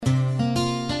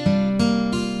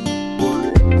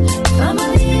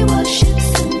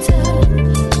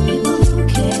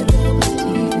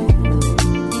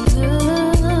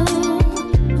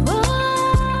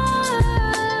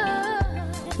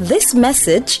This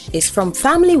message is from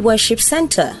Family Worship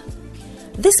Center.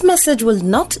 This message will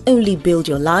not only build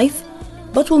your life,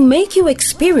 but will make you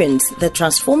experience the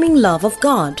transforming love of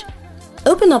God.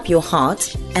 Open up your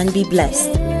heart and be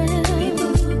blessed.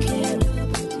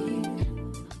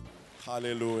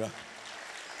 Hallelujah.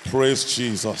 Praise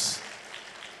Jesus.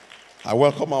 I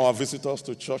welcome our visitors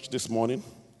to church this morning.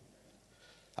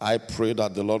 I pray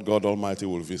that the Lord God Almighty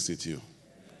will visit you.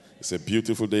 It's a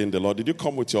beautiful day in the Lord. Did you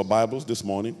come with your Bibles this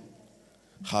morning?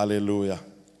 Hallelujah.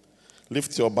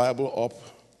 Lift your Bible up,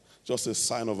 just a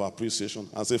sign of appreciation,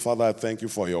 and say, Father, I thank you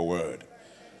for your word.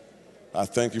 I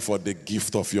thank you for the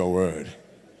gift of your word.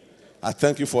 I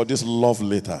thank you for these love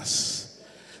letters.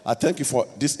 I thank you for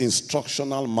this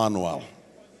instructional manual.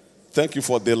 Thank you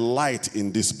for the light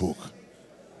in this book.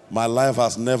 My life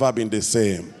has never been the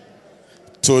same.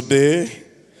 Today,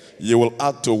 you will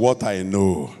add to what I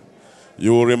know.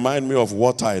 You will remind me of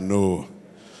what I know.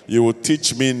 You will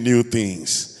teach me new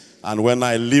things. And when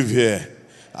I leave here,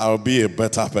 I will be a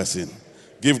better person.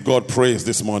 Give God praise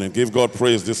this morning. Give God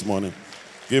praise this morning.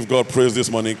 Give God praise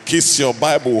this morning. Kiss your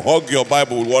Bible, hug your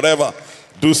Bible, whatever.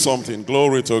 Do something.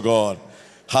 Glory to God.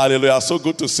 Hallelujah. So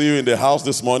good to see you in the house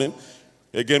this morning.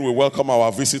 Again, we welcome our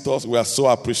visitors. We are so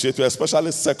appreciative,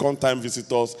 especially second-time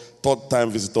visitors, third-time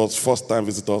visitors, first-time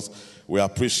visitors. We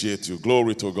appreciate you.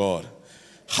 Glory to God.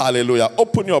 Hallelujah.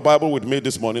 Open your Bible with me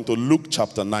this morning to Luke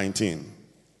chapter 19.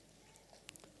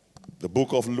 The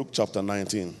book of Luke chapter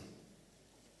 19.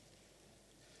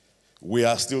 We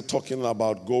are still talking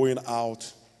about going out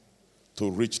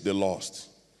to reach the lost.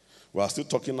 We are still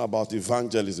talking about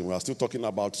evangelism. We are still talking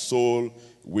about soul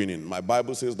winning. My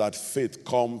Bible says that faith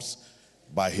comes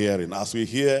by hearing. As we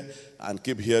hear and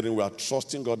keep hearing, we are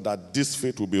trusting God that this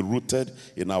faith will be rooted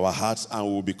in our hearts and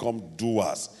we will become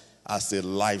doers as a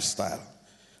lifestyle.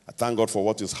 I thank God for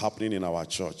what is happening in our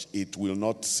church. It will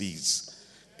not cease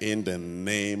in the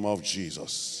name of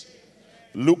Jesus.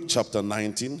 Luke chapter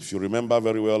 19. If you remember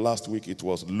very well, last week it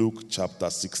was Luke chapter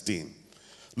 16.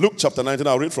 Luke chapter 19,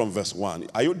 I'll read from verse 1.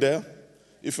 Are you there?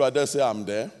 If you are there, say, I'm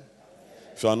there.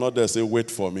 If you are not there, say,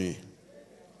 wait for me.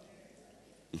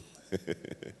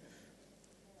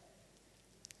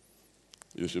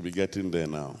 You should be getting there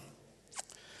now.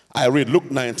 I read Luke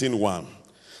 19:1.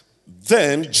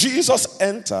 Then Jesus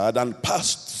entered and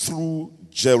passed through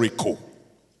Jericho.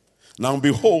 Now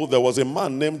behold, there was a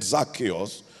man named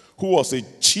Zacchaeus who was a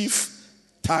chief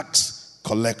tax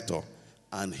collector,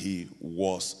 and he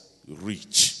was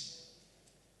rich.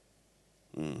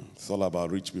 It's all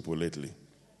about rich people lately.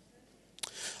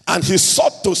 And he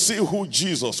sought to see who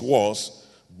Jesus was,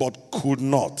 but could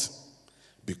not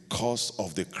because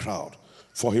of the crowd.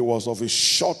 For he was of a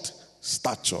short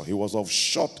stature. He was of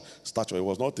short stature. He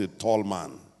was not a tall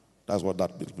man. That's what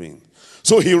that means.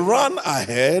 So he ran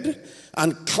ahead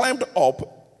and climbed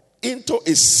up into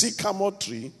a sycamore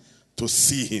tree to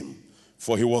see him,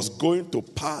 for he was going to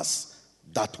pass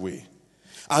that way.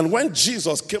 And when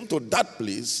Jesus came to that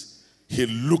place, he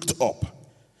looked up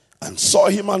and saw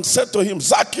him and said to him,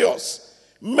 Zacchaeus,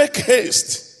 make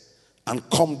haste and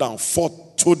come down, for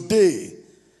today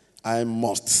I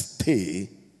must stay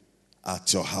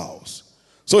at your house.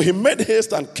 So he made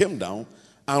haste and came down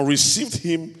and received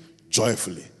him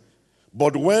joyfully.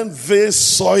 But when they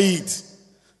saw it,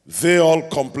 they all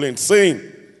complained, saying,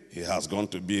 he has gone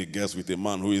to be a guest with a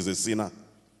man who is a sinner.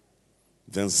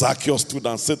 Then Zacchaeus stood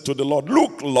and said to the Lord,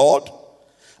 look, Lord,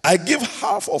 I give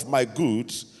half of my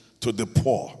goods to the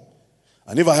poor.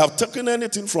 And if I have taken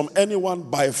anything from anyone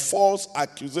by false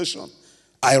accusation,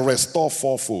 I restore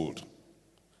fourfold.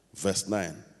 Verse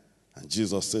 9. And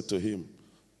Jesus said to him,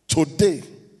 today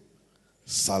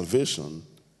salvation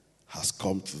has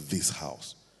come to this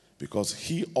house, because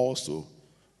he also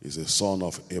is a son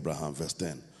of Abraham. Verse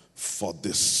 10. For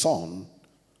the Son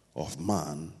of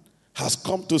Man has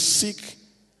come to seek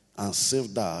and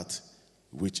save that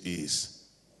which is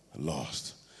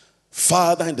lost.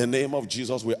 Father, in the name of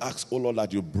Jesus, we ask, oh Lord,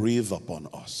 that you breathe upon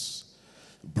us.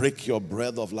 Break your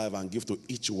breath of life and give to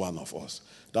each one of us,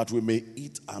 that we may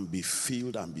eat and be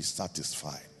filled and be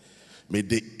satisfied. May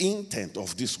the intent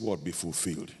of this word be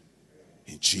fulfilled.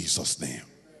 In Jesus' name,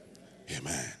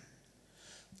 amen.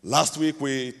 Last week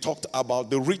we talked about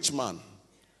the rich man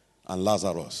and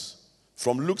Lazarus.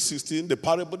 From Luke 16, the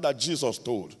parable that Jesus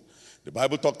told. The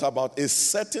Bible talked about a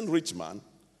certain rich man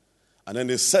and then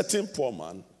a certain poor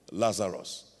man,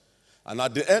 Lazarus. And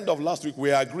at the end of last week,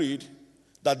 we agreed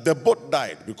that they both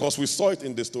died, because we saw it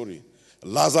in the story.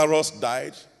 Lazarus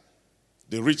died,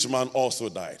 the rich man also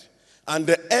died. And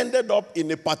they ended up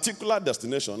in a particular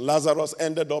destination. Lazarus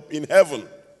ended up in heaven.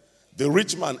 The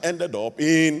rich man ended up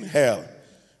in hell.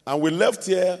 And we left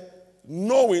here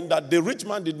knowing that the rich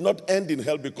man did not end in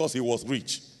hell because he was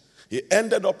rich. He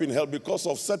ended up in hell because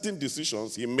of certain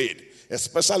decisions he made,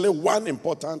 especially one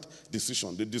important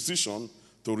decision, the decision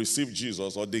to receive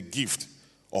Jesus or the gift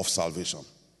of salvation.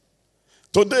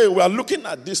 Today, we are looking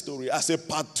at this story as a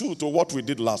part 2 to what we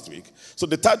did last week. So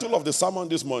the title of the sermon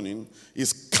this morning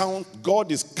is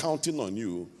God is Counting on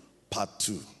You, part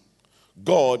 2.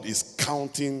 God is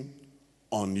counting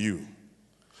on you.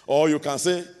 Or you can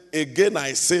say, again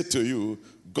I say to you,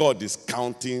 God is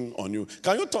counting on you.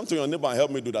 Can you turn to your neighbor and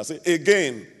help me do that? Say,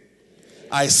 again,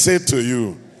 I say to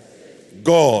you,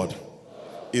 God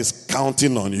is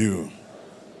counting on you.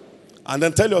 And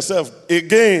then tell yourself,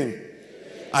 again,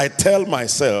 I tell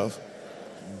myself,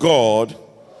 God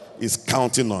is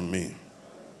counting on me.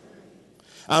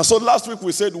 And so last week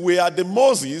we said we are the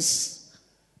Moses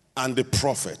and the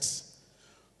prophets.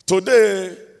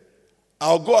 Today,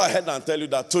 I'll go ahead and tell you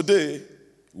that today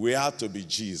we are to be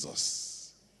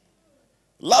Jesus.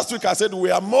 Last week I said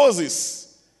we are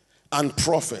Moses and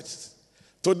prophets.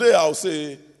 Today I'll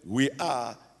say we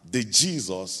are the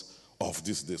Jesus of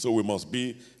this day. So we must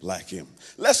be like him.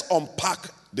 Let's unpack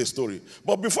the story.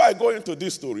 But before I go into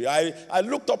this story, I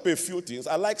looked up a few things.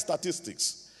 I like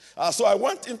statistics. So I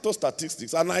went into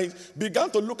statistics and I began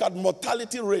to look at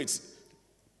mortality rates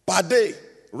per day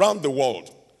around the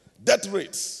world. Death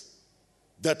rates.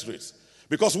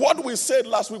 Because what we said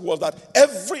last week was that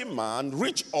every man,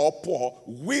 rich or poor,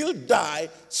 will die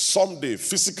someday,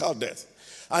 physical death.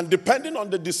 And depending on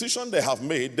the decision they have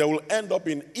made, they will end up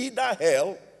in either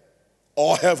hell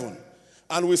or heaven.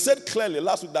 And we said clearly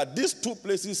last week that these two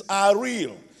places are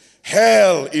real.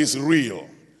 Hell is real.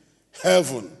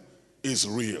 Heaven is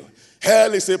real.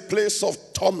 Hell is a place of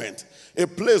torment. A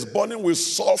place burning with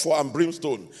sulfur and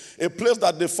brimstone. A place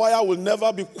that the fire will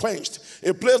never be quenched.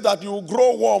 A place that you will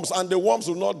grow worms and the worms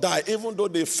will not die even though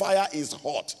the fire is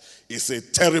hot. It's a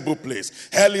terrible place.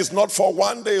 Hell is not for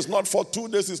 1 day, it's not for 2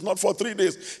 days, it's not for 3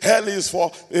 days. Hell is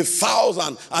for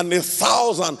 1,000 and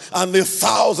 1,000 and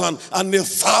 1,000 and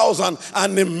 1,000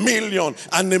 and 1,000,000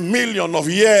 and 1,000,000 of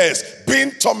years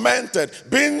being tormented,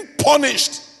 being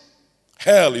punished.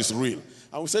 Hell is real.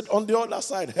 And we said on the other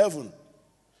side, heaven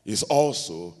is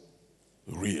also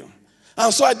real.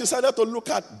 And so I decided to look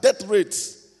at death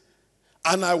rates.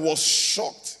 And I was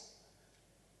shocked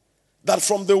that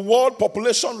from the World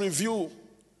Population Review,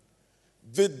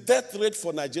 the death rate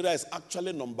for Nigeria is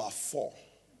actually number 4.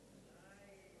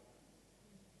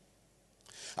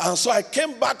 And so I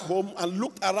came back home and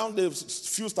looked around the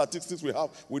few statistics we have.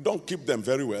 We don't keep them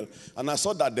very well. And I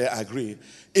saw that they agree.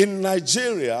 In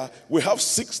Nigeria, we have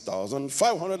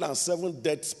 6,507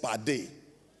 deaths per day.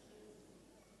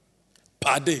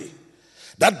 Per day.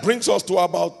 That brings us to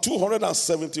about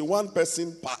 271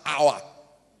 persons per hour.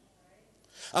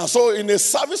 And so in a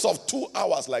service of 2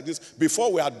 hours like this,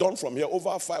 before we are done from here,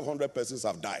 over 500 persons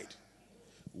have died.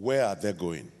 Where are they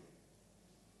going?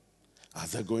 Are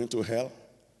they going to hell?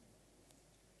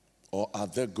 Or are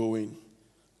they going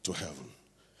to heaven?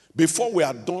 Before we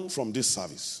are done from this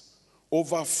service,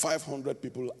 over 500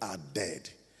 people are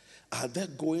dead. Are they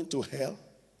going to hell?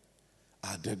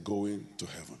 Are they going to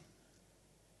heaven?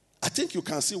 I think you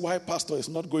can see why Pastor is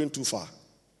not going too far.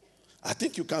 I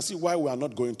think you can see why we are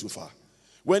not going too far.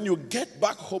 When you get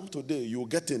back home today, you will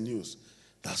get a news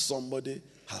that somebody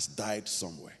has died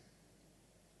somewhere.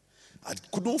 I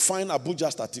couldn't find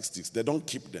Abuja statistics. They don't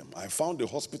keep them. I found the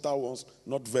hospital ones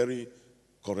not very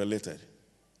correlated.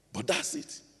 But that's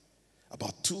it.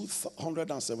 About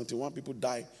 271 people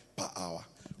die per hour.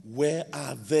 Where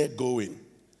are they going?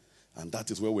 And that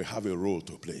is where we have a role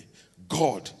to play.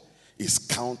 God is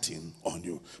counting on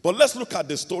you. But let's look at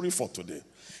the story for today.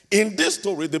 In this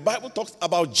story, the Bible talks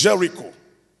about Jericho,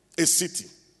 a city.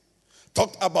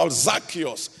 Talked about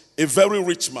Zacchaeus, a very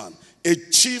rich man, a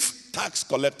chief tax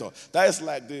collector. That is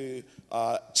like the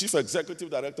chief executive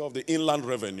director of the Inland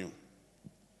Revenue.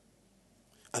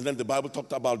 And then the Bible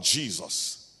talked about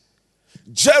Jesus.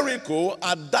 Jericho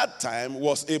at that time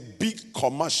was a big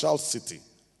commercial city.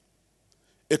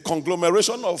 A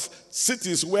conglomeration of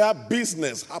cities where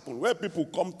business happened, where people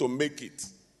come to make it.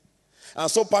 And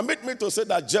so permit me to say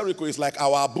that Jericho is like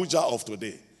our Abuja of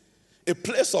today. A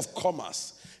place of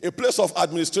commerce, a place of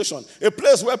administration, a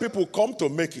place where people come to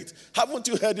make it. Haven't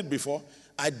you heard it before?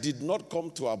 I did not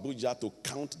come to Abuja to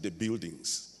count the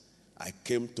buildings. I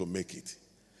came to make it.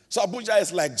 So Abuja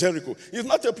is like Jericho. It's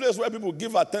not a place where people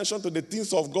give attention to the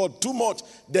things of God too much.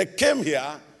 They came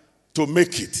here to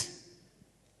make it.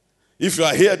 If you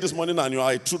are here this morning and you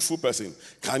are a truthful person,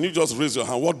 can you just raise your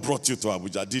hand? What brought you to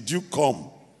Abuja? Did you come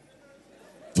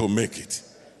to make it?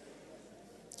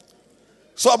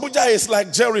 So Abuja is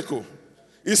like Jericho.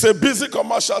 It's a busy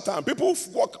commercial time. People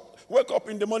wake up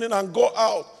in the morning and go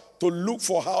out to look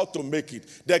for how to make it.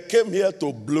 They came here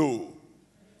to blow.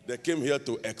 They came here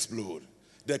to explode.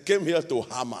 They came here to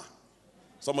hammer.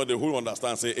 Somebody who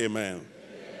understands say amen. Amen.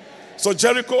 So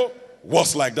Jericho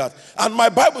was like that. And my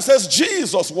Bible says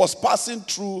Jesus was passing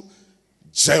through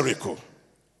Jericho.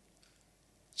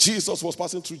 Jesus was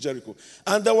passing through Jericho.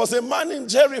 And there was a man in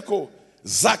Jericho,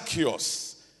 Zacchaeus.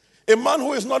 A man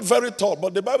who is not very tall,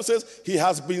 but the Bible says he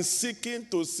has been seeking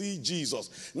to see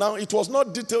Jesus. Now, it was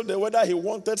not detailed whether he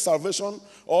wanted salvation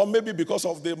or maybe because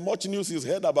of the much news he's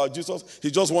heard about Jesus, he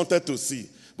just wanted to see.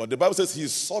 But the Bible says he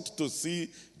sought to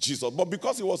see Jesus. But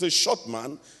because he was a short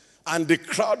man and the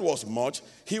crowd was much,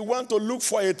 he went to look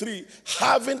for a tree,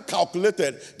 having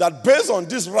calculated that based on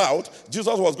this route,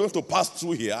 Jesus was going to pass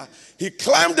through here. He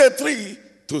climbed a tree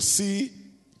to see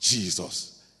Jesus.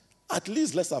 At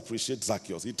least let's appreciate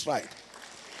Zacchaeus. He tried.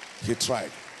 He tried.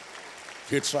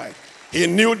 He tried. He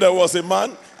knew there was a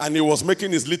man and he was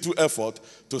making his little effort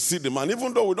to see the man,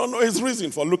 even though we don't know his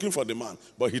reason for looking for the man,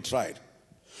 but he tried.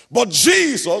 But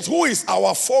Jesus, who is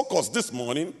our focus this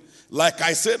morning, like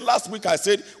I said last week, I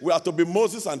said we are to be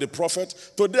Moses and the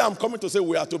prophet. Today I'm coming to say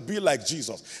we are to be like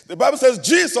Jesus. The Bible says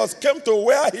Jesus came to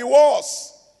where he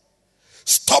was,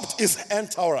 stopped his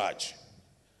entourage.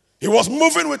 He was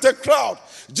moving with a crowd.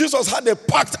 Jesus had a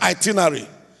packed itinerary.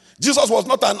 Jesus was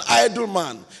not an idle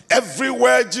man.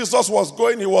 Everywhere Jesus was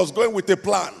going, he was going with a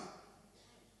plan.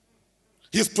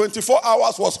 His 24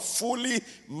 hours was fully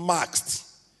marked.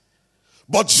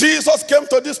 But Jesus came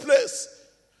to this place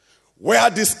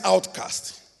where this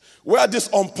outcast, where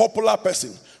this unpopular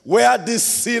person, where this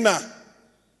sinner,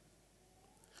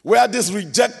 where this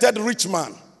rejected rich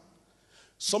man.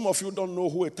 Some of you don't know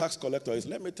who a tax collector is.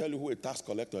 Let me tell you who a tax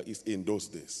collector is in those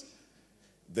days.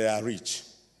 They are rich.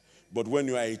 But when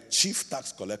you are a chief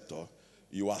tax collector,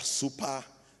 you are super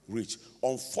rich.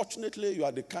 Unfortunately, you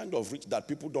are the kind of rich that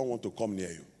people don't want to come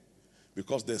near you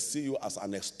because they see you as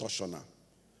an extortioner.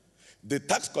 The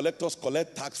tax collectors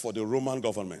collect tax for the Roman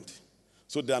government.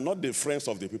 So they are not the friends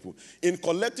of the people. In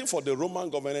collecting for the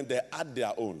Roman government, they add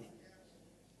their own.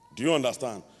 Do you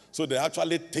understand? So they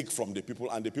actually take from the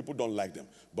people, and the people don't like them.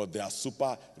 But they are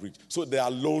super rich. So they are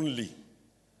lonely.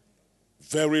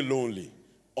 Very lonely.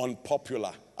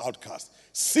 Unpopular. Outcasts.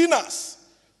 Sinners.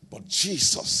 But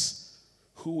Jesus,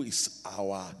 who is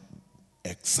our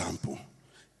example,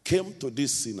 came to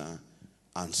this sinner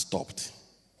and stopped.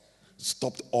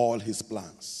 Stopped all his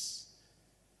plans.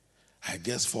 I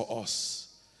guess for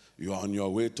us, you are on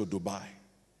your way to Dubai.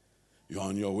 You are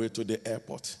on your way to the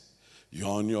airport. You're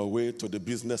on your way to the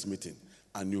business meeting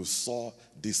and you saw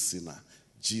this sinner.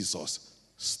 Jesus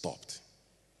stopped.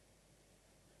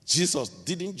 Jesus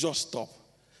didn't just stop.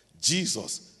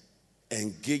 Jesus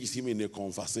engaged him in a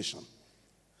conversation.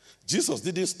 Jesus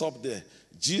didn't stop there.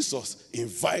 Jesus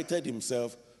invited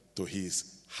himself to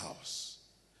his house.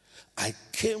 I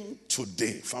came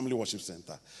today, Family Worship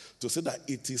Center, to say that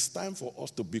it is time for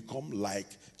us to become like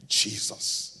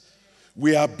Jesus.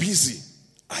 We are busy,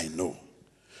 I know.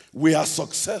 We are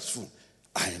successful,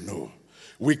 I know.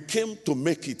 We came to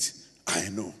make it, I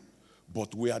know.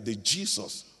 But we are the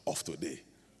Jesus of today.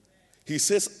 He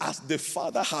says, as the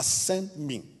Father has sent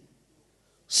me,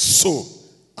 so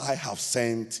I have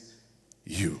sent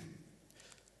you.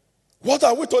 What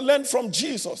are we to learn from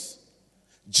Jesus?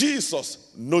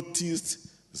 Jesus noticed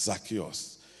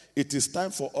Zacchaeus. It is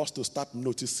time for us to start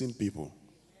noticing people.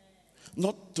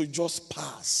 Not to just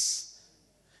pass.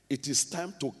 It is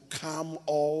time to come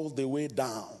all the way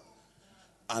down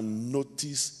and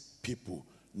notice people,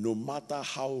 no matter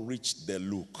how rich they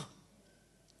look,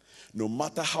 no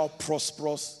matter how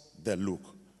prosperous they look,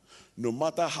 no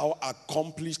matter how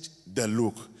accomplished they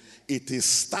look. It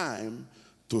is time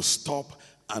to stop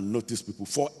and notice people.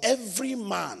 For every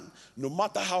man, no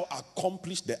matter how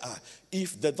accomplished they are,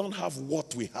 if they don't have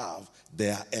what we have,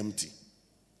 they are empty.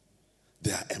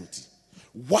 They are empty.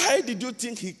 Why did you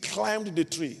think he climbed the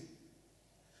tree?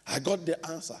 I got the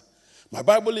answer. My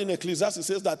Bible in Ecclesiastes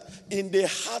says that in the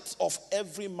heart of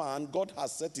every man, God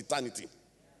has set eternity.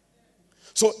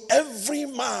 So every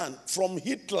man, from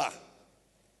Hitler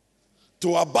to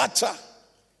Abacha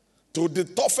to the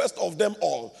toughest of them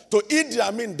all, to Idi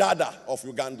Amin Dada of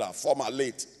Uganda, former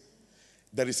late,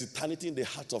 there is eternity in the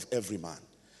heart of every man.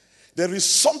 There is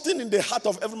something in the heart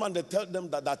of every man that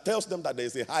tells them that there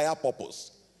is a higher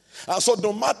purpose. And so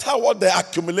no matter what they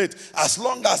accumulate, as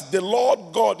long as the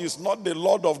Lord God is not the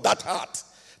Lord of that heart,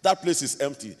 that place is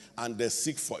empty, and they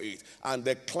seek for it. And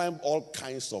they climb all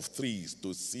kinds of trees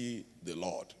to see the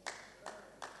Lord.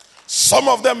 Some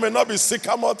of them may not be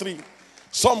sycamore tree.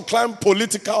 Some climb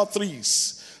political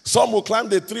trees. Some will climb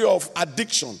the tree of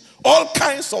addiction. All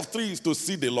kinds of trees to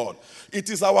see the Lord. It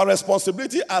is our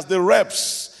responsibility as the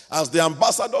reps, as the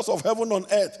ambassadors of heaven on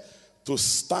earth, to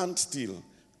stand still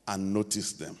and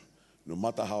notice them, no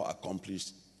matter how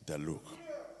accomplished they look.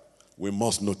 We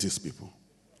must notice people.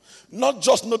 Not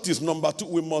just notice. Number two,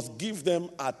 we must give them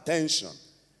attention.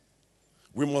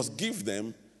 We must give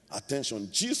them attention.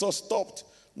 Jesus stopped,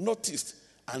 noticed,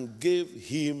 and gave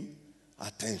him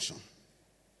attention.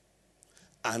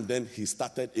 And then he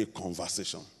started a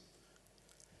conversation.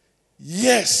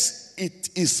 Yes, it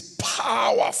is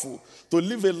powerful to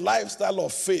live a lifestyle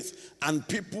of faith and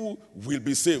people will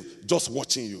be saved just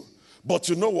watching you. But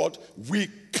you know what? We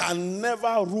can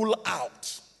never rule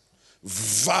out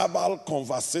verbal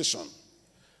conversation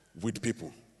with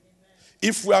people.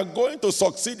 If we are going to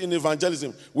succeed in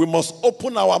evangelism, we must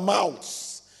open our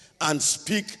mouths and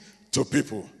speak to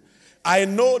people. I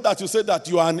know that you said that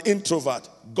you are an introvert.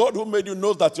 God who made you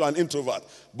knows that you are an introvert.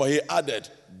 But he added,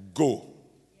 go.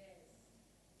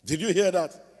 Did you hear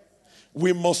that?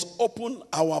 We must open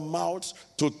our mouths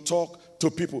to talk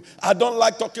to people. I don't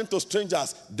like talking to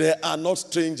strangers. They are not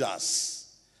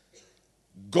strangers.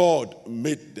 God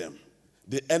made them.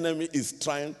 The enemy is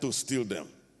trying to steal them.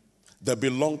 They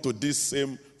belong to this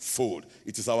same fold.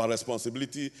 It is our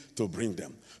responsibility to bring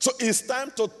them. So it's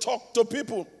time to talk to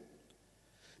people.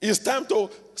 It's time to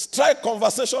strike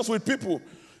conversations with people.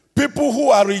 People who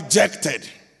are rejected.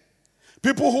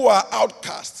 People who are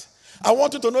outcast. I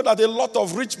want you to know that a lot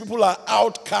of rich people are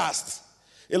outcast.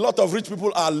 A lot of rich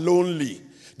people are lonely.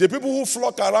 The people who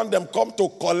flock around them come to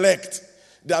collect.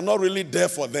 They are not really there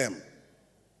for them.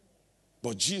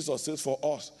 But Jesus says for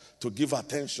us to give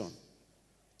attention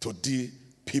to the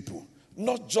people.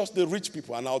 Not just the rich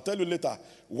people. And I'll tell you later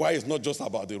why it's not just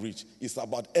about the rich. It's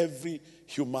about every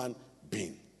human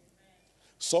being.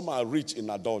 Some are rich in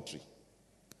adultery.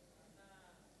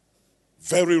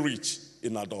 Very rich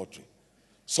in adultery.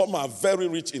 Some are very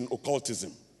rich in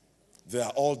occultism. They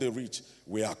are all the rich.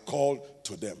 We are called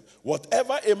to them.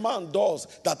 Whatever a man does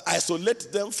that isolates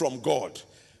them from God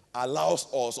allows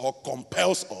us or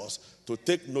compels us to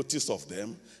take notice of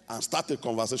them and start a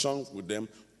conversation with them,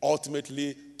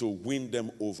 ultimately to win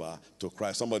them over to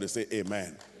Christ. Somebody say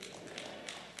amen.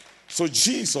 So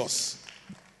Jesus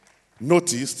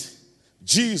noticed,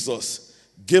 Jesus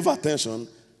gave attention,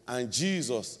 and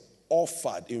Jesus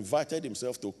invited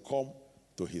himself to come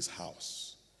to his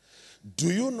house.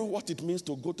 Do you know what it means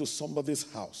to go to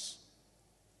somebody's house?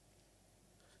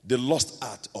 The lost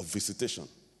art of visitation.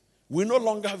 We no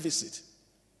longer visit.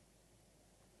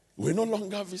 We no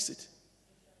longer visit.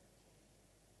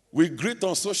 We greet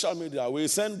on social media. We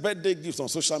send birthday gifts on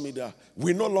social media.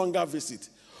 We no longer visit.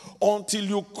 Until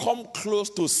you come close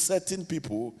to certain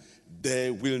people,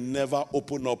 they will never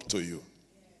open up to you.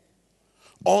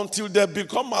 Until they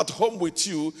become at home with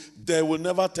you, they will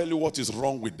never tell you what is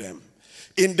wrong with them.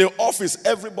 In the office,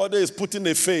 everybody is putting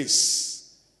a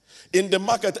face. In the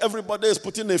market, everybody is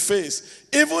putting a face.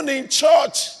 Even in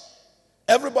church,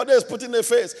 everybody is putting a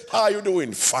face. How are you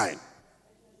doing? Fine.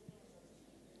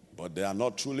 But they are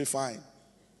not truly fine.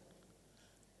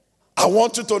 I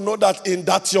want you to know that in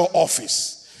that your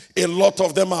office, a lot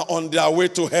of them are on their way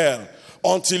to hell.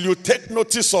 Until you take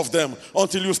notice of them,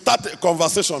 until you start a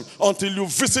conversation, until you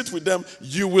visit with them,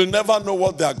 you will never know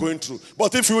what they are going through.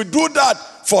 But if you do that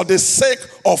for the sake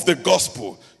of the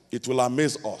gospel, it will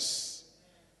amaze us,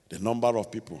 the number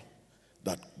of people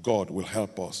that God will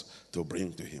help us to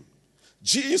bring to him.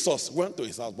 Jesus went to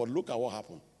his house, but look at what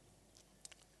happened.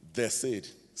 They said,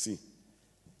 see,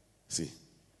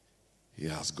 he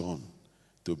has gone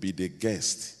to be the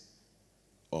guest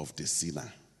of the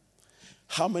sinner.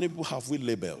 How many people have we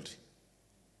labeled?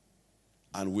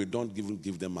 And we don't even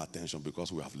give them attention because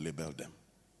we have labeled them.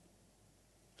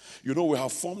 You know, we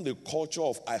have formed a culture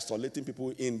of isolating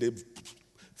people in the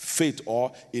faith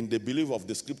or in the belief of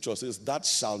the scripture says that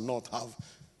shall not have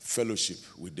fellowship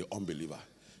with the unbeliever.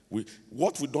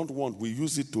 What we don't want, we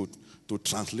use it to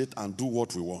translate and do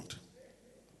what we want.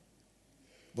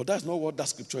 But that's not what that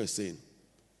scripture is saying.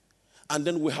 And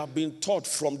then we have been taught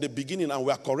from the beginning, and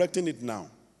we are correcting it now.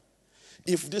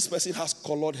 If this person has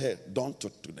colored hair, don't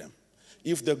talk to them.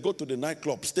 If they go to the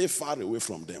nightclub, stay far away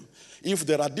from them. If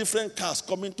there are different cars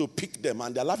coming to pick them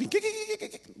and they're laughing,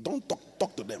 don't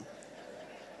talk to them.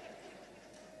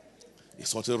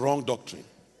 It's such a wrong doctrine.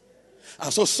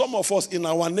 And so some of us in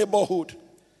our neighborhood,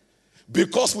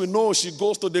 because we know she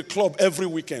goes to the club every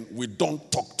weekend, we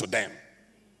don't talk to them.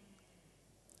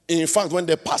 In fact, when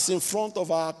they pass in front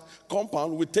of our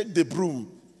compound, we take the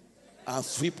broom and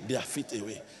sweep their feet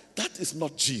away. That is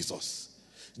not Jesus.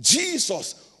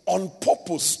 Jesus on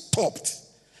purpose stopped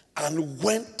and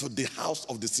went to the house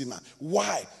of the sinner.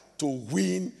 Why? To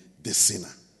win the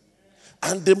sinner.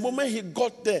 And the moment he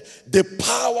got there, the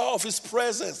power of his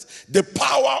presence, the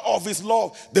power of his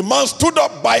love, the man stood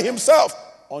up by himself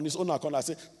on his own account and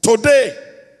said, today,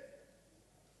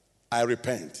 I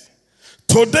repent.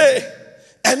 Today,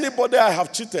 anybody I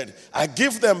have cheated, I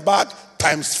give them back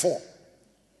times 4.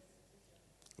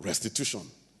 Restitution.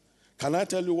 Can I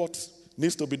tell you what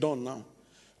needs to be done now?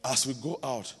 As we go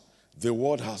out, the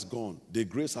word has gone. The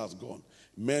grace has gone.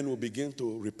 Men will begin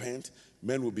to repent.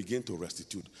 Men will begin to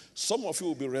restitute. Some of you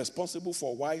will be responsible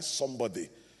for why somebody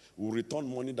will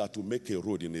return money that will make a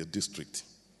road in a district.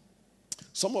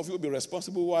 Some of you will be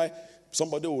responsible why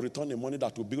somebody will return the money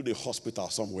that will build a hospital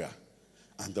somewhere.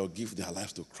 And they'll give their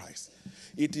lives to Christ.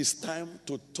 It is time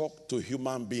to talk to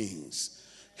human beings.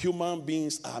 Human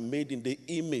beings are made in the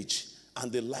image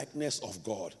and the likeness of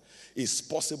God. It's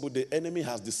possible the enemy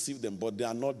has deceived them, but they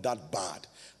are not that bad.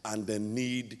 And they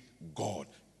need God.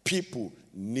 People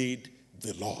need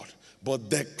the Lord.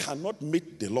 But they cannot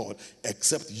meet the Lord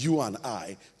except you and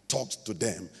I talk to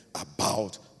them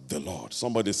about the Lord.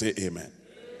 Somebody say amen.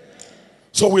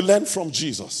 So we learn from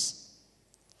Jesus.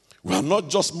 We are not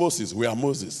just Moses, we are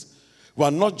Moses. We are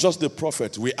not just the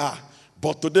prophet, we are.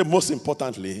 But today, most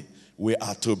importantly, we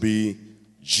are to be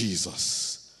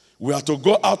Jesus. We are to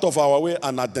go out of our way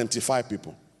and identify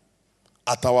people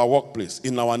at our workplace,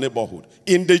 in our neighborhood,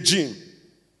 in the gym.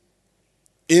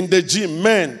 In the gym,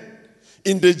 men,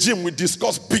 in the gym, we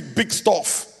discuss big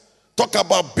stuff. Talk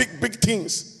about big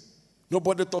things.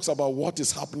 Nobody talks about what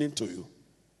is happening to you.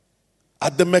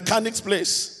 At the mechanic's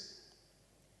place,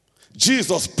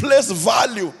 Jesus placed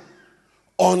value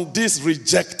on this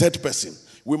rejected person.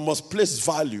 We must place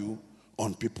value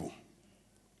on people.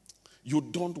 You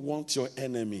don't want your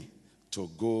enemy to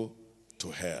go to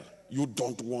hell. You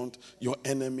don't want your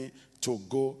enemy to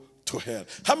go to hell.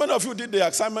 How many of you did the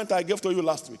assignment I gave to you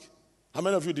last week? How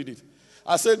many of you did it?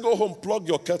 I said, go home, plug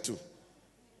your kettle.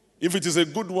 If it is a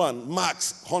good one,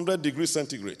 max 100 degrees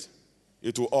centigrade.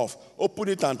 It will off. Open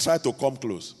it and try to come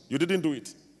close. You didn't do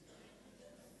it.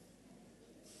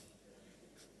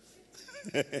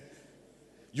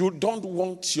 You don't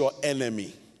want your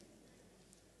enemy,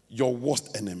 your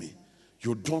worst enemy,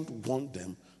 you don't want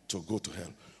them to go to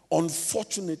hell.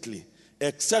 Unfortunately,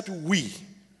 except we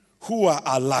who are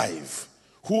alive,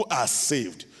 who are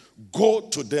saved, go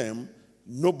to them,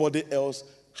 nobody else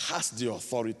has the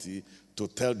authority to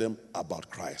tell them about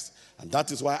Christ. And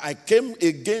that is why I came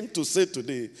again to say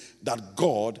today that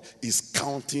God is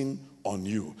counting on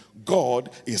you. God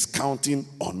is counting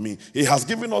on me. He has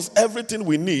given us everything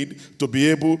we need to be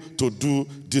able to do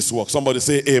this work. Somebody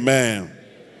say amen. Amen.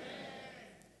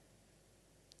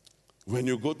 When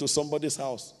you go to somebody's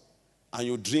house and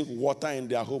you drink water in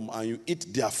their home and you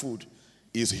eat their food,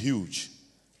 it's huge.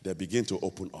 They begin to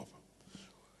open up.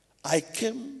 I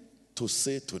came to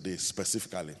say today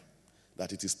specifically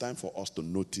that it is time for us to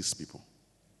notice people.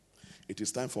 It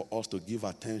is time for us to give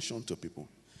attention to people.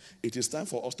 It is time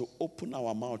for us to open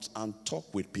our mouths and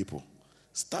talk with people.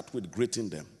 Start with greeting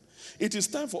them. It is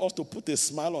time for us to put a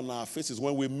smile on our faces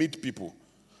when we meet people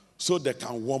so they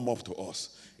can warm up to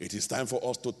us. It is time for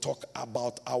us to talk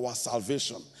about our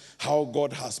salvation, how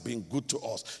God has been good to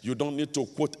us. You don't need to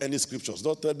quote any scriptures.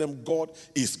 Don't tell them God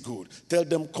is good. Tell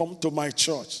them, come to my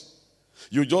church.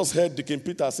 You just heard Deacon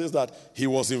Peter says that he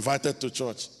was invited to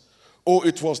church. Oh,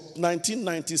 it was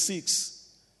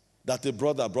 1996 that a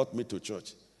brother brought me to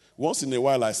church. Once in a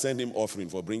while, I send him offering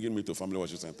for bringing me to Family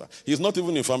Worship Center. He's not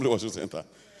even in Family Worship Center.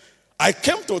 I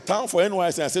came to town for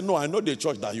NYC and I said, no, I know the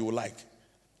church that you will like.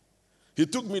 He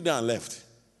took me there and left.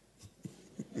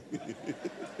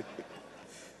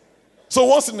 So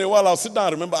once in a while, I'll sit down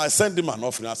and remember, I send him an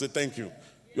offering. I say, thank you.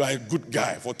 You are a good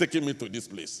guy for taking me to this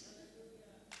place.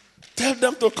 Tell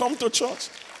them to come to church.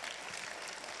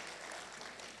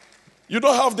 You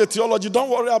don't have the theology. Don't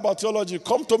worry about theology.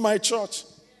 Come to my church.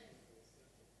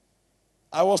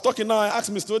 I was talking now. I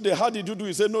asked Mr. Ode, how did you do?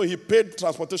 He said, no, he paid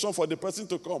transportation for the person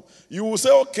to come. You will say,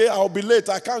 okay, I'll be late.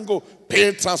 I can't go.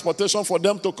 Pay transportation for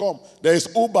them to come. There is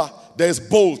Uber. There is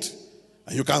Bolt.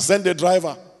 And you can send a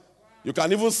driver. You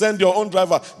can even send your own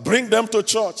driver. Bring them to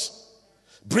church.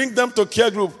 Bring them to care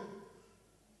group.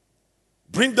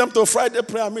 Bring them to Friday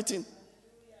prayer meeting.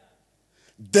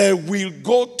 They will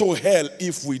go to hell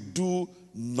if we do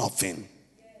nothing.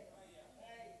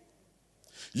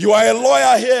 You are a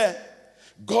lawyer here.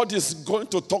 God is going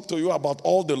to talk to you about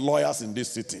all the lawyers in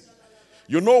this city.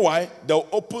 You know why? They'll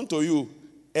open to you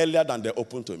earlier than they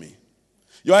open to me.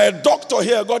 You are a doctor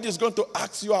here. God is going to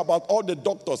ask you about all the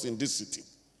doctors in this city.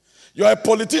 You're a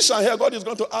politician here. God is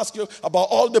going to ask you about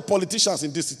all the politicians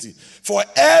in this city. For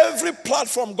every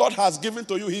platform God has given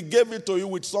to you, he gave it to you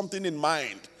with something in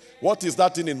mind. What is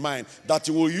that thing in mind? That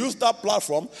you will use that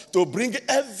platform to bring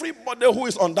everybody who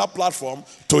is on that platform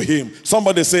to him.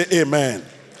 Somebody say amen.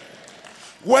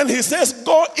 When he says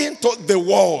go into the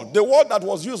world that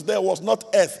was used there was not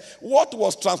earth. What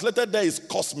was translated there is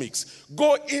cosmics.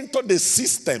 Go into the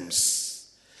systems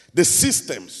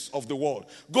of the world.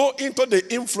 Go into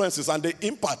the influences and the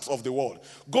impacts of the world.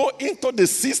 Go into the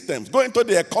systems. Go into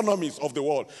the economies of the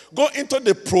world. Go into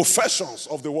the professions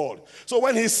of the world. So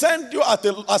when he sent you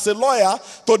as a lawyer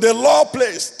to the law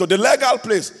place, to the legal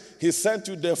place, he sent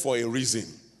you there for a reason.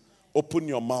 Open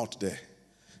your mouth there.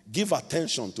 Give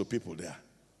attention to people there.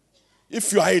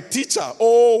 If you are a teacher,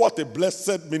 oh, what a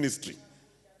blessed ministry.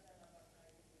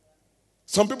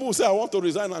 Some people will say, I want to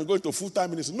resign and go into full-time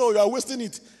ministry. No, you are wasting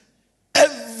it.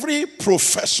 Every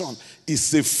profession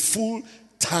is a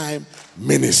full-time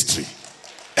ministry.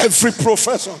 Every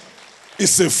profession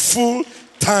is a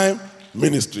full-time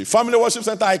ministry. Family Worship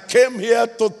Center, I came here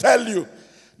to tell you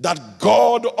that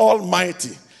God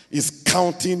Almighty is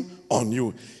counting on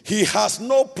you. He has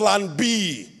no plan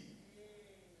B.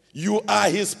 You are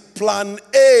his plan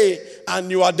A, and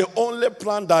you are the only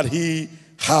plan that he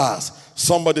has.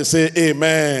 Somebody say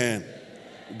amen.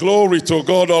 Glory to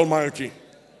God Almighty.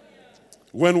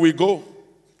 When we go,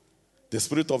 the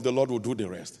Spirit of the Lord will do the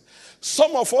rest.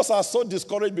 Some of us are so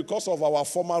discouraged because of our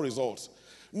former results.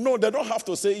 No, they don't have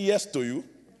to say yes to you.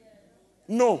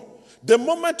 No. The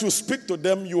moment you speak to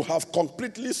them, you have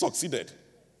completely succeeded.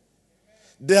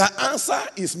 Their answer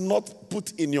is not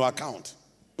put in your account.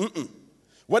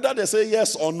 Whether they say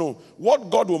yes or no, what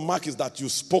God will mark is that you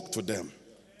spoke to them.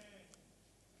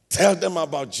 Tell them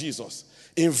about Jesus.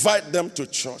 Invite them to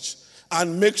church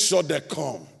and make sure they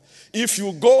come. If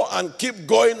you go and keep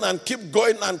going and keep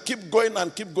going and keep going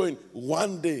and keep going,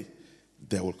 one day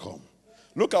they will come.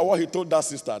 Look at what he told that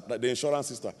sister, the insurance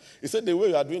sister. He said, the way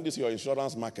you are doing this, your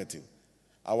insurance marketing.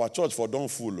 Our church for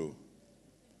don't follow.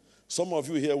 Some of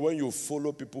you here, when you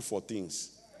follow people for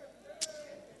things,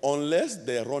 unless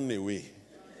they run away,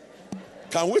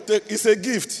 can we take, it's a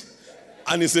gift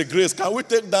and it's a grace. Can we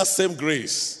take that same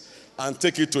grace and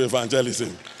take it to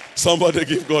evangelism? Somebody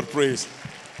give God praise.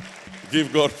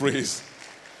 Give God praise.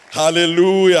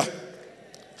 Hallelujah.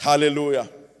 Hallelujah.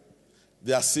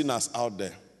 There are sinners out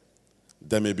there.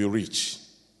 They may be rich,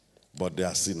 but they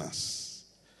are sinners.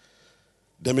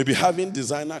 They may be having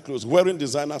designer clothes, wearing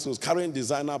designer clothes, carrying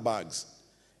designer bags.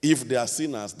 If they are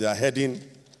sinners, they are heading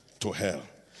to hell.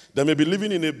 They may be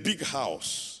living in a big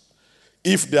house.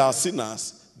 If they are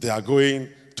sinners, they are going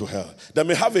to hell. They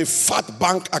may have a fat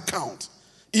bank account.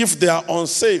 If they are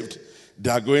unsaved, they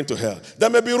are going to hell. They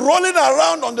may be rolling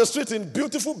around on the street in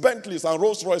beautiful Bentleys and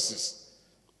Rolls Royces.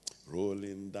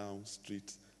 Rolling down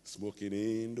street, smoking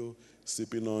Indo,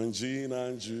 sipping on gin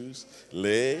and juice,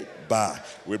 laid back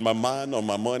with my mind on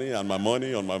my money and my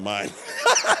money on my mind.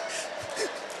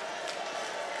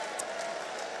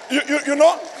 you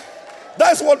know,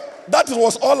 that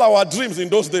was all our dreams in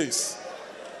those days.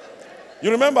 You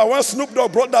remember when Snoop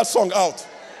Dogg brought that song out?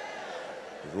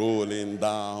 Rolling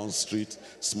down street,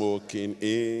 smoking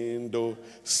Indo,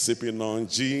 sipping on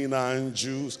gin and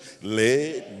juice,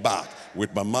 laid back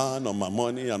with my man on my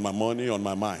money and my money on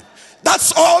my mind.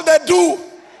 That's all they do.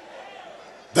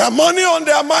 Their money on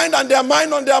their mind and their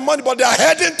mind on their money, but they are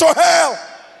heading to hell.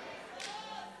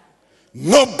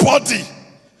 Nobody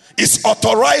is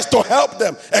authorized to help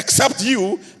them except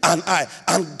you and I.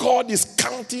 And God is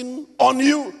counting on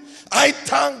you. I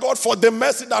thank God for the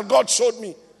mercy that God showed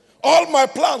me. All my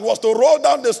plan was to roll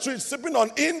down the street sipping on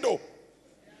Indo.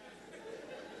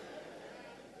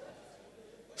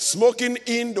 Smoking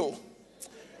Indo.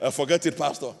 Forget it,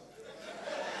 Pastor.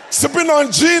 Sipping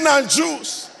on gin and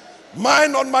juice.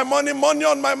 Mind on my money, money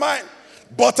on my mind.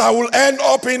 But I will end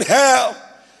up in hell.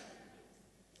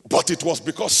 But it was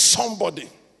because somebody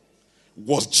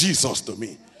was Jesus to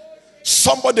me.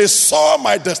 Somebody saw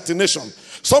my destination.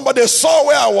 Somebody saw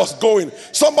where I was going.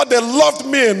 Somebody loved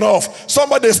me enough.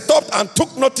 Somebody stopped and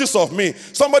took notice of me.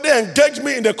 Somebody engaged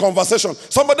me in the conversation.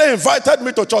 Somebody invited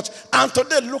me to church. And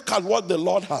today, look at what the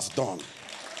Lord has done.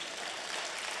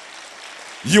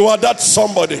 You are that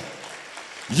somebody.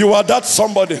 You are that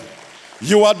somebody.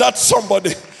 You are that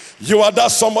somebody. You are that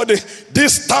somebody.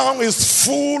 This town is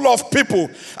full of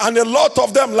people. And a lot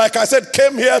of them, like I said,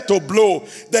 came here to blow.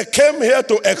 They came here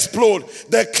to explode.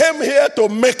 They came here to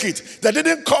make it. They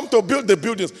didn't come to build the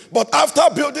buildings. But after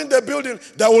building the building,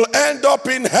 they will end up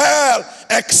in hell.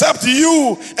 except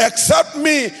you, except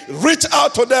me, reach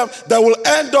out to them, they will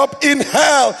end up in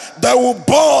hell. They will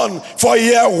burn for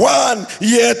year 1,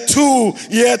 year 2,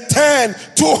 year 10,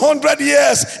 200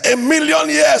 years, 1,000,000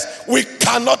 years. We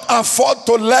cannot afford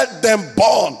to let them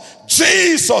burn.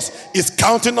 Jesus is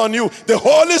counting on you. The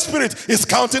Holy Spirit is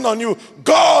counting on you.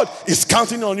 God is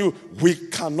counting on you. We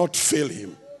cannot fail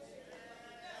him.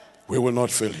 We will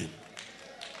not fail him.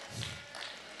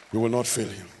 We will not fail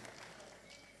him.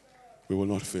 We will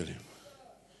not fail him.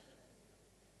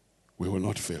 We will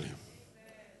not fail him.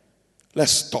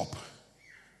 Let's stop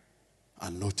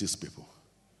and notice people.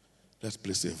 Let's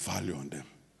place a value on them.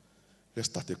 Let's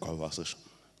start a conversation.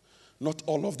 Not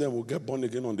all of them will get born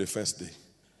again on the first day.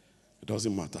 It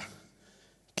doesn't matter.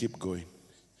 Keep going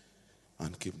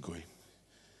and keep going.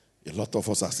 A lot of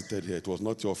us are seated here. It was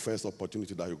not your first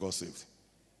opportunity that you got saved.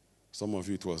 Some of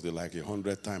you, it was like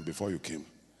 100 times before you came.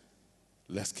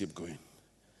 Let's keep going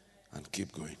and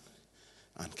keep going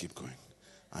and keep going.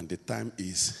 And the time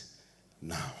is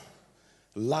now.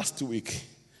 Last week,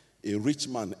 a rich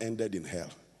man ended in hell.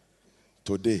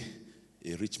 Today,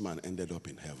 a rich man ended up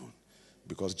in heaven.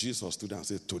 Because Jesus stood and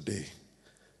said, today,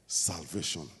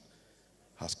 salvation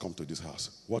has come to this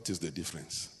house. What is the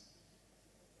difference?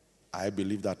 I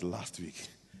believe that last week,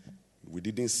 we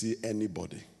didn't see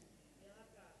anybody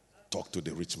talk to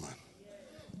the rich man.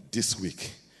 This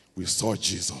week, we saw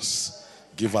Jesus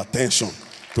give attention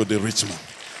to the rich man.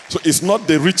 So it's not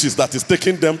the riches that is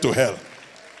taking them to hell.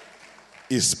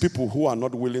 It's people who are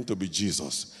not willing to be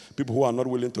Jesus. People who are not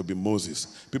willing to be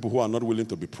Moses. People who are not willing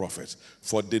to be prophets.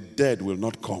 For the dead will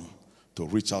not come to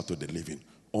reach out to the living.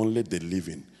 Only the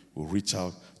living will reach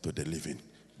out to the living.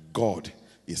 God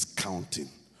is counting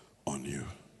on you.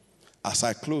 As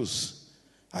I close,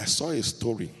 I saw a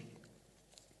story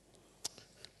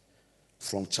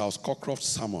from Charles Cockcroft's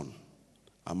sermon,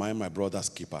 Am I My Brother's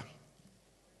Keeper?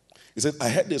 He said, I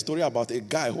heard the story about a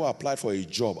guy who applied for a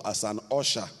job as an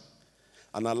usher.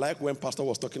 And I like when Pastor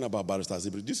was talking about Barrister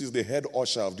Zibri. This is the head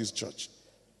usher of this church.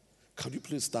 Could you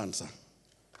please stand, sir?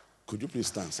 Could you please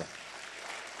stand, sir?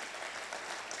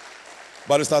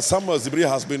 Barrister Samuel Zibri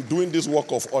has been doing this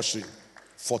work of ushering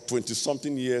for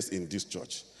 20-something years in this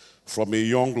church. From a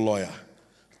young lawyer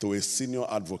to a senior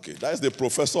advocate. That is the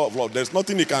professor of law. There's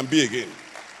nothing he can be again.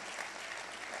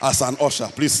 As an usher,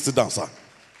 please sit down, sir.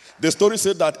 The story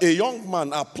said that a young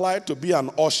man applied to be an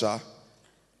usher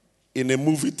in a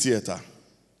movie theater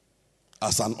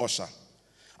as an usher.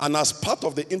 And as part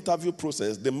of the interview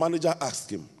process, the manager asked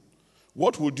him,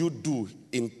 what would you do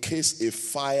in case a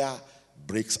fire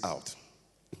breaks out?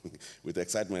 With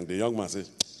excitement, the young man said,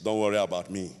 don't worry about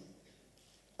me.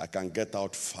 I can get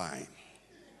out fine.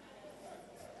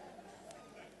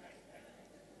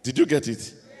 Did you get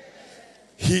it?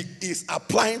 He is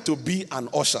applying to be an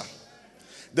usher.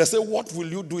 They say, what will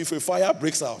you do if a fire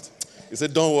breaks out? He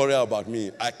said, don't worry about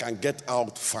me. I can get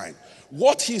out fine.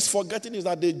 What he's forgetting is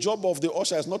that the job of the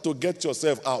usher is not to get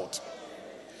yourself out.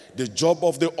 The job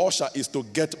of the usher is to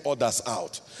get others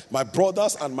out. My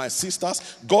brothers and my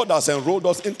sisters, God has enrolled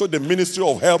us into the ministry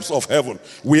of helps of heaven.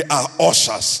 We are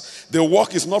ushers. The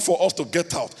work is not for us to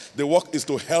get out. The work is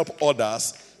to help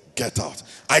others get out.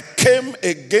 I came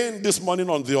again this morning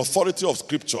on the authority of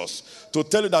scriptures to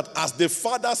tell you that as the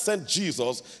Father sent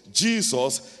Jesus,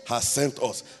 Jesus has sent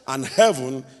us. And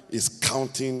heaven is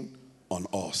counting on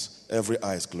us. Every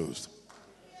eye is closed.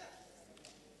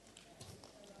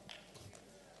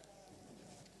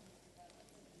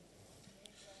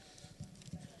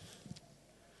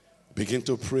 Begin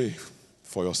to pray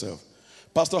for yourself.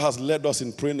 Pastor has led us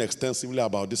in praying extensively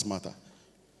about this matter.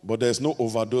 But there's no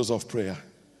overdose of prayer.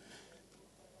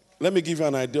 Let me give you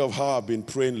an idea of how I've been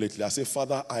praying lately. I say,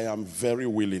 Father, I am very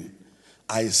willing.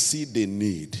 I see the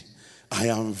need. I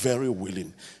am very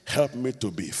willing. Help me to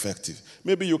be effective.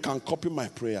 Maybe you can copy my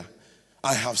prayer.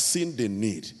 I have seen the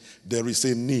need. There is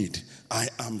a need. I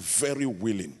am very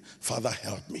willing. Father,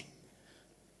 help me.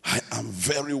 I am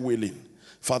very willing.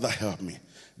 Father, help me.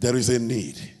 There is a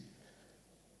need.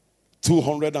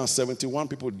 271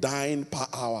 people dying per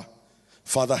hour.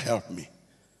 Father, help me.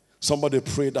 Somebody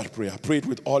pray that prayer. Pray it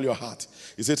with all your heart.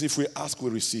 He says, if we ask,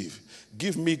 we receive.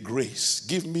 Give me grace.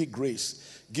 Give me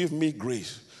grace. Give me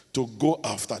grace to go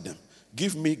after them.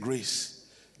 Give me grace.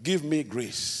 Give me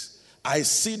grace. I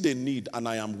see the need and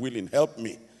I am willing. Help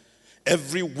me.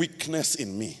 Every weakness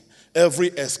in me, every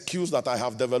excuse that I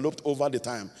have developed over the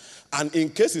time. And in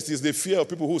case it is the fear of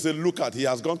people who say, look at, he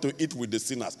has gone to eat with the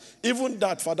sinners. Even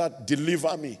that, Father,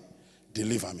 deliver me.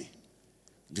 Deliver me.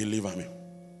 Deliver me.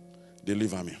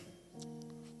 Deliver me.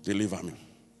 Deliver me.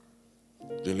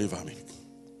 Deliver me.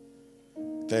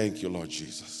 Thank you, Lord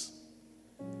Jesus.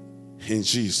 In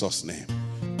Jesus' name.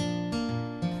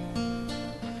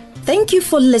 Thank you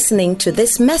for listening to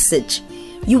this message.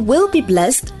 You will be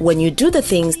blessed when you do the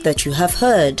things that you have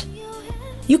heard.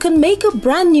 You can make a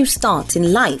brand new start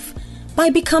in life by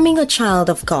becoming a child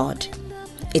of God.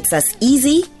 It's as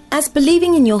easy as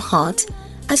believing in your heart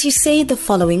as you say the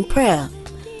following prayer.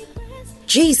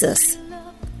 Jesus,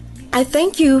 I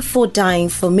thank you for dying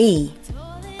for me.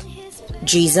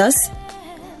 Jesus,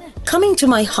 come into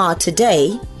my heart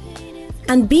today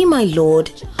and be my Lord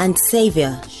and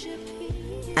Savior.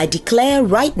 I declare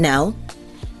right now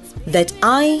that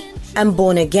I am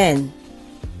born again.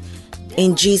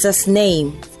 In Jesus'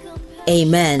 name,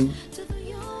 amen.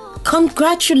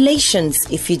 Congratulations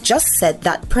if you just said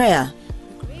that prayer.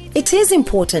 It is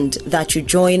important that you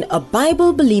join a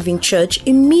Bible-believing church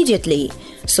immediately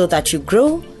so that you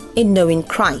grow in knowing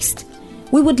Christ.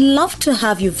 We would love to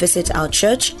have you visit our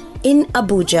church in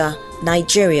Abuja,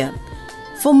 Nigeria.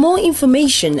 For more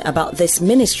information about this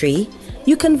ministry,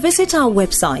 you can visit our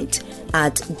website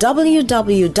at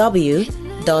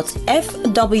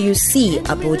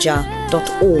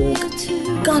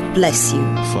www.fwcabuja.org. God bless you.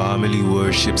 Family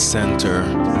Worship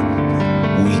Center.